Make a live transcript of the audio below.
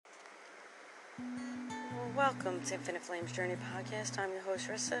Well, welcome to Infinite Flames Journey Podcast. I'm your host,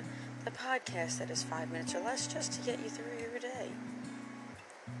 Rissa, the podcast that is 5 minutes or less just to get you through your day.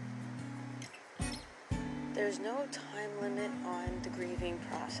 There's no time limit on the grieving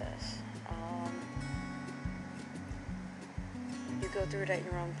process. You go through it at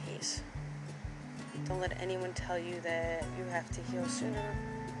your own pace. Don't let anyone tell you that you have to heal sooner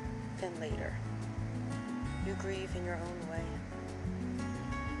than later. You grieve in your own way.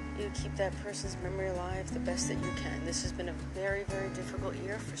 You keep that person's memory alive the best that you can. This has been a very, very difficult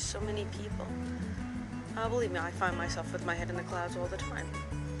year for so many people. Believe me, I find myself with my head in the clouds all the time.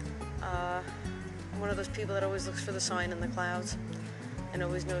 I'm one of those people that always looks for the sign in the clouds and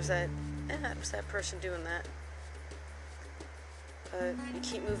always knows that, it was that person doing that. But you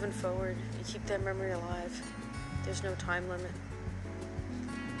keep moving forward. You keep that memory alive. There's no time limit.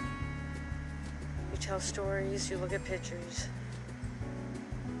 You tell stories. You look at pictures.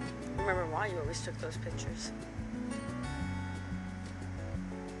 Remember why you always took those pictures.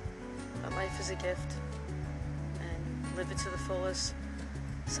 But life is a gift, and live it to the fullest.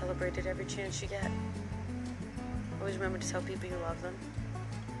 Celebrate it every chance you get. Always remember to tell people you love them.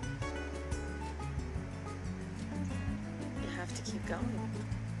 You have to keep going.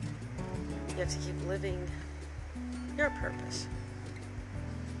 You have to keep living your purpose.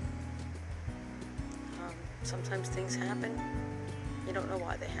 Sometimes things happen. You don't know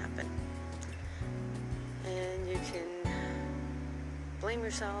why they happen. And you can blame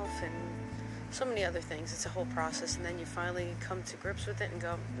yourself and so many other things. It's a whole process, and then you finally come to grips with it and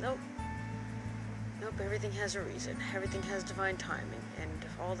go, nope, everything has a reason. Everything has divine timing and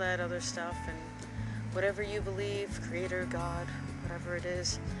all that other stuff, and whatever you believe, creator, God, whatever it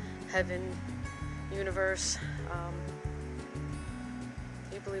is, heaven, universe,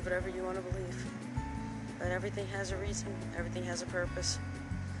 you believe whatever you want to believe. But everything has a reason. Everything has a purpose.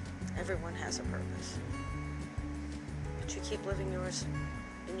 Everyone has a purpose. But you keep living yours,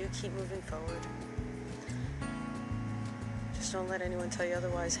 and you keep moving forward. Just don't let anyone tell you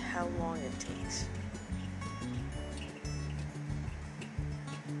otherwise how long it takes.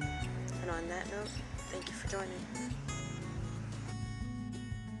 And on that note, thank you for joining.